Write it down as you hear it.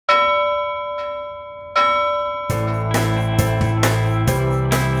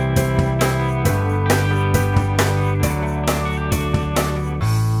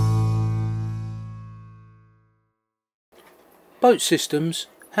Boat systems,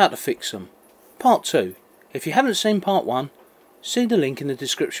 how to fix them. Part 2. If you haven't seen part 1, see the link in the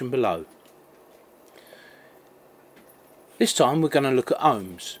description below. This time we're going to look at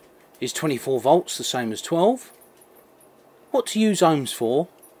ohms. Is 24 volts the same as 12? What to use ohms for?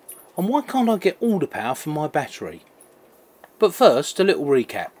 And why can't I get all the power from my battery? But first, a little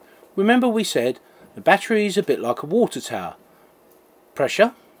recap. Remember we said the battery is a bit like a water tower.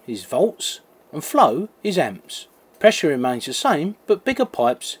 Pressure is volts and flow is amps. Pressure remains the same, but bigger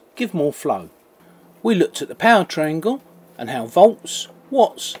pipes give more flow. We looked at the power triangle and how volts,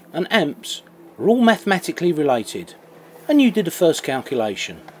 watts and amps are all mathematically related. And you did the first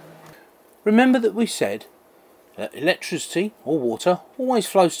calculation. Remember that we said that electricity or water always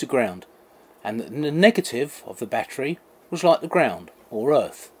flows to ground, and that the negative of the battery was like the ground or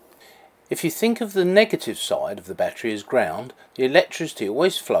earth. If you think of the negative side of the battery as ground, the electricity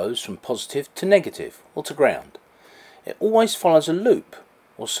always flows from positive to negative or to ground. It always follows a loop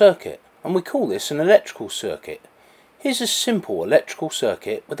or circuit, and we call this an electrical circuit. Here's a simple electrical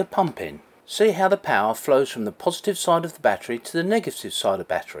circuit with a pump in. See how the power flows from the positive side of the battery to the negative side of the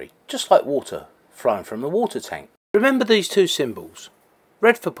battery, just like water flowing from the water tank. Remember these two symbols,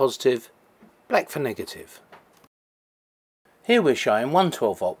 red for positive, black for negative. Here we're showing one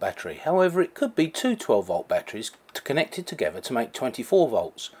 12 volt battery, however it could be two 12 volt batteries connected together to make 24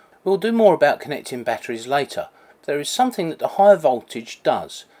 volts. We'll do more about connecting batteries later. There is something that the higher voltage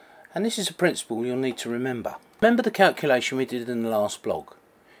does, and this is a principle you'll need to remember. Remember the calculation we did in the last blog.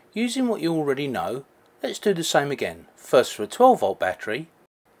 Using what you already know, let's do the same again, first for a 12 volt battery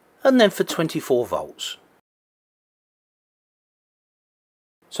and then for 24 volts.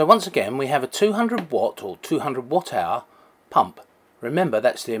 So once again we have a 200 watt or 200 watt hour pump. Remember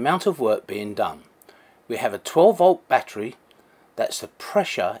that's the amount of work being done. We have a 12 volt battery, that's the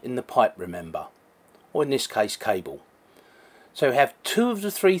pressure in the pipe, remember, or in this case cable. So we have two of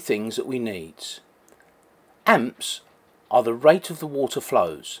the three things that we need. Amps are the rate of the water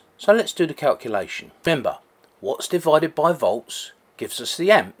flows. So let's do the calculation. Remember, watts divided by volts gives us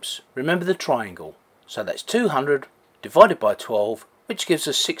the amps. Remember the triangle. So that's 200 divided by 12, which gives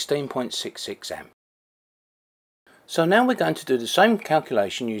us 16.66 amps. So now we're going to do the same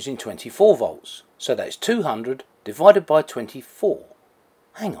calculation using 24 volts. So that's 200 divided by 24.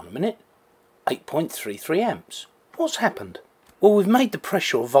 Hang on a minute. 8.33 amps. What's happened? Well, we've made the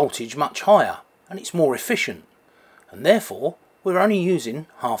pressure or voltage much higher, and it's more efficient. And therefore, we're only using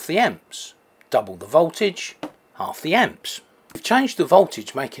half the amps. Double the voltage, half the amps. We've changed the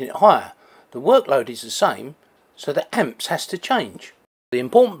voltage, making it higher. The workload is the same, so the amps has to change. The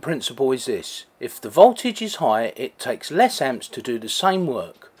important principle is this: if the voltage is higher, it takes less amps to do the same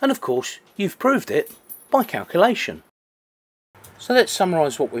work. And of course, you've proved it by calculation. So let's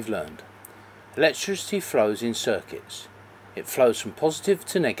summarise what we've learned. Electricity flows in circuits. It flows from positive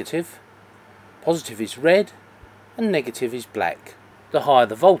to negative. Positive is red and negative is black. The higher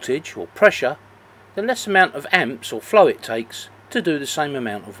the voltage or pressure, the less amount of amps or flow it takes to do the same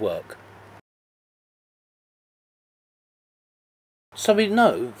amount of work. So we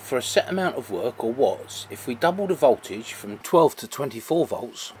know for a set amount of work or watts, if we double the voltage from 12 to 24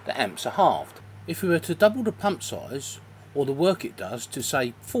 volts, the amps are halved. If we were to double the pump size or the work it does to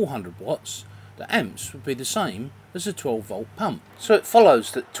say 400 watts, the amps would be the same as a 12 volt pump. So it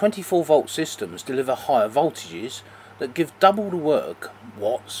follows that 24 volt systems deliver higher voltages that give double the work,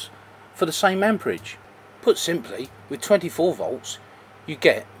 watts, for the same amperage. Put simply, with 24 volts you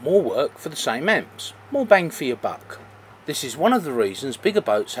get more work for the same amps, more bang for your buck. This is one of the reasons bigger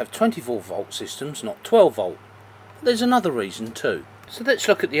boats have 24 volt systems, not 12 volt. But there's another reason too. So let's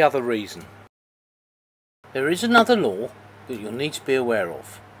look at the other reason. There is another law that you'll need to be aware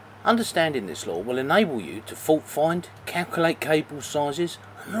of. Understanding this law will enable you to fault find, calculate cable sizes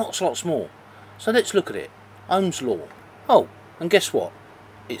and lots more. So let's look at it. Ohm's law. Oh, and guess what?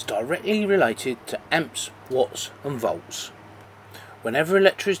 It's directly related to amps, watts and volts. Whenever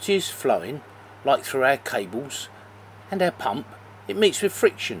electricity is flowing, like through our cables and our pump, it meets with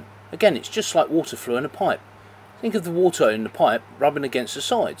friction. Again, it's just like water flow in a pipe. Think of the water in the pipe rubbing against the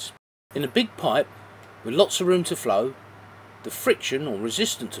sides. In a big pipe with lots of room to flow, the friction or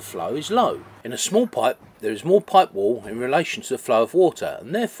resistance to flow is low. In a small pipe, there is more pipe wall in relation to the flow of water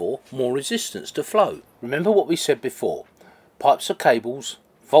and therefore more resistance to flow. Remember what we said before. Pipes are cables,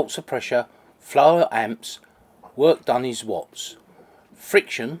 volts are pressure, flow are amps, work done is watts.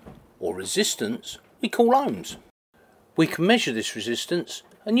 Friction or resistance we call ohms. We can measure this resistance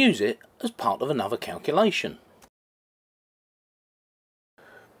and use it as part of another calculation.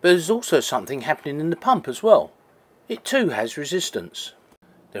 But there's also something happening in the pump as well. It too has resistance.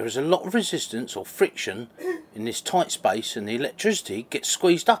 there is a lot of resistance or friction in this tight space, and the electricity gets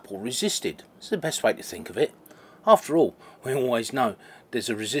squeezed up or resisted. It's the best way to think of it. After all, we always know there's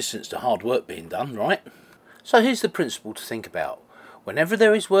a resistance to hard work being done, right? So here's the principle to think about. Whenever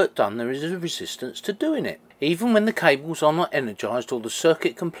there is work done, there is a resistance to doing it. Even when the cables are not energised or the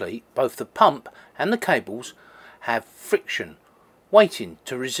circuit complete, both the pump and the cables have friction, waiting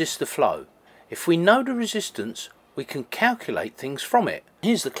to resist the flow. If we know the resistance, we can calculate things from it.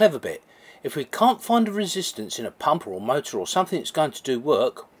 Here's the clever bit. If we can't find a resistance in a pump or a motor or something that's going to do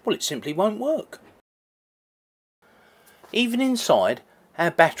work, well, it simply won't work. Even inside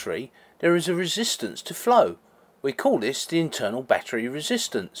our battery, there is a resistance to flow. We call this the internal battery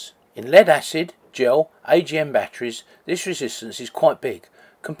resistance. In lead acid, gel, AGM batteries, this resistance is quite big,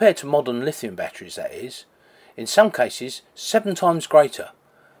 compared to modern lithium batteries that is. In some cases, 7 times greater.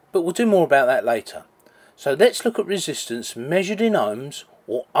 But we'll do more about that later. So let's look at resistance measured in ohms,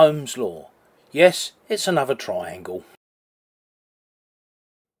 or Ohm's law. Yes, it's another triangle.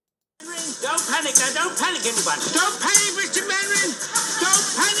 Don't panic now, don't panic anyone. Don't panic, Mr. Mandarin! Don't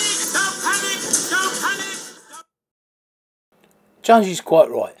panic! Don't panic! Don't panic! Judge quite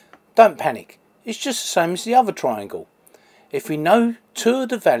right. Don't panic. It's just the same as the other triangle. If we know 2 of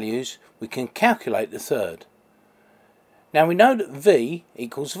the values, we can calculate the third. Now we know that V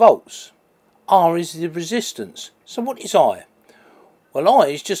equals volts. R is the resistance. So what is I? Well, I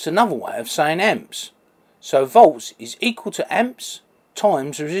is just another way of saying amps. So volts is equal to amps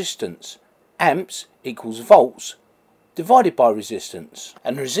times resistance. Amps equals volts divided by resistance.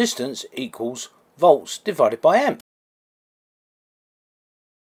 And resistance equals volts divided by amps.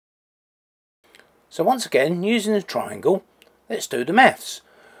 So once again, using the triangle, let's do the maths.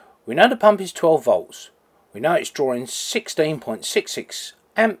 We know the pump is 12 volts. We know it's drawing 16.66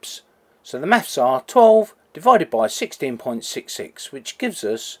 amps. So the maths are 12 divided by 16.66, which gives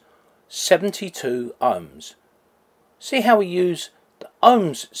us 72 ohms. See how we use the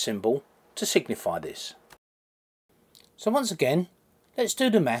ohms symbol to signify this. So once again, let's do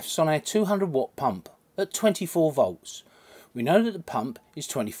the maths on our 200 watt pump at 24 volts. We know that the pump is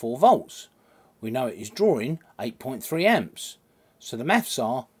 24 volts. We know it is drawing 8.3 amps. So the maths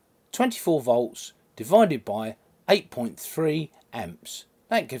are 24 volts divided by 8.3 amps.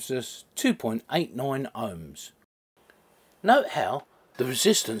 That gives us 2.89 ohms. Note how the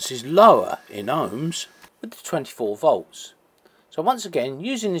resistance is lower in ohms with the 24 volts. So once again,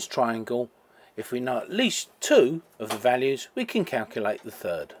 using this triangle, if we know at least 2 of the values, we can calculate the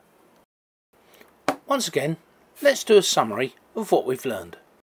third. Once again, let's do a summary of what we've learned.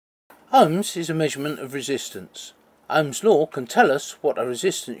 Ohms is a measurement of resistance. Ohm's law can tell us what a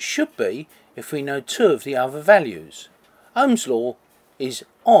resistance should be if we know 2 of the other values. Ohm's law is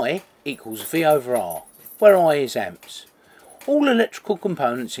I equals V over R, where I is amps. All electrical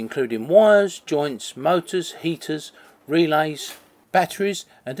components, including wires, joints, motors, heaters, relays, batteries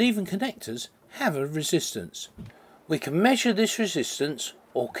and even connectors, have a resistance. We can measure this resistance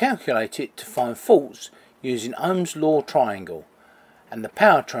or calculate it to find faults using Ohm's law triangle. And the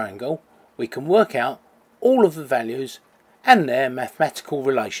power triangle, we can work out all of the values and their mathematical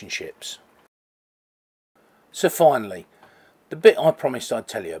relationships. So finally, the bit I promised I'd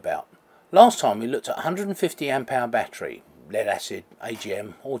tell you about. Last time we looked at 150 amp hour battery, lead acid,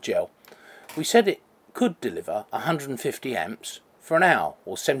 AGM or gel. We said it could deliver 150 amps for an hour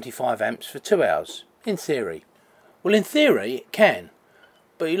or 75 amps for 2 hours, in theory. Well, in theory it can,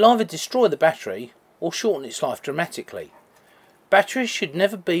 but it'll either destroy the battery or shorten its life dramatically. Batteries should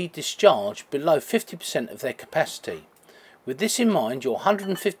never be discharged below 50% of their capacity. With this in mind, your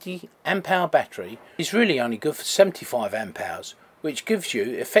 150 amp hour battery is really only good for 75 amp hours, which gives you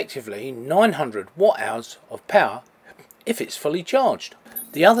effectively 900 watt hours of power if it's fully charged.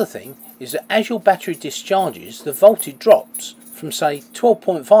 The other thing is that as your battery discharges, the voltage drops from say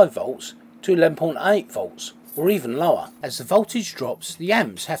 12.5 volts to 11.8 volts or even lower. As the voltage drops, the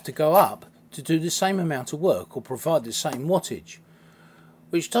amps have to go up to do the same amount of work or provide the same wattage,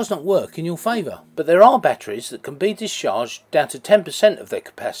 which does not work in your favour. But there are batteries that can be discharged down to 10% of their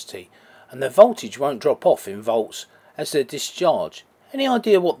capacity and their voltage won't drop off in volts as they're discharged. Any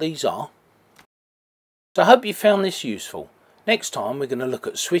idea what these are? So I hope you found this useful. Next time we're going to look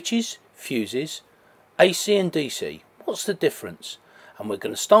at switches, fuses, AC and DC. What's the difference? And we're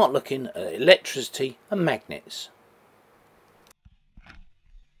going to start looking at electricity and magnets.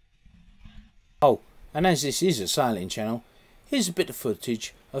 Oh, and as this is a sailing channel, here's a bit of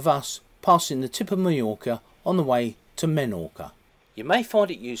footage of us passing the tip of Mallorca on the way to Menorca. You may find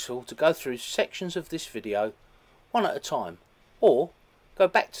it useful to go through sections of this video one at a time, or go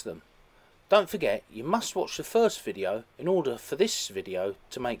back to them. Don't forget, you must watch the first video in order for this video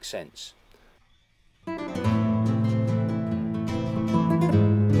to make sense.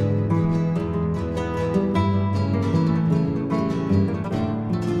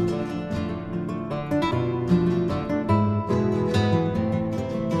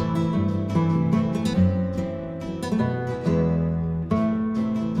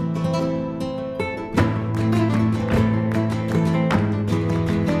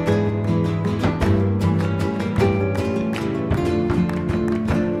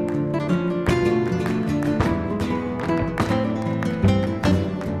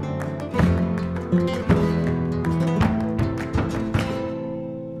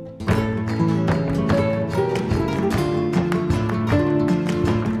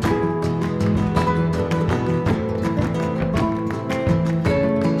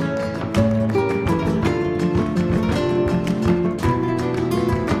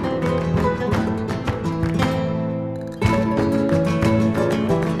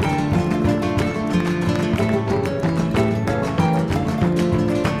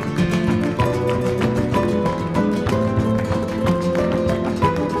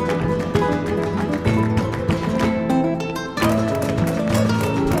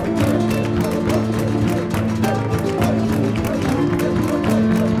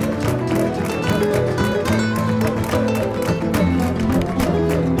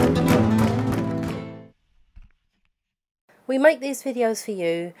 We make these videos for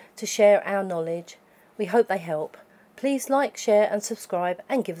you to share our knowledge. We hope they help. Please like, share and subscribe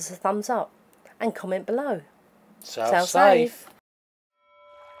and give us a thumbs up. And comment below. Sail safe.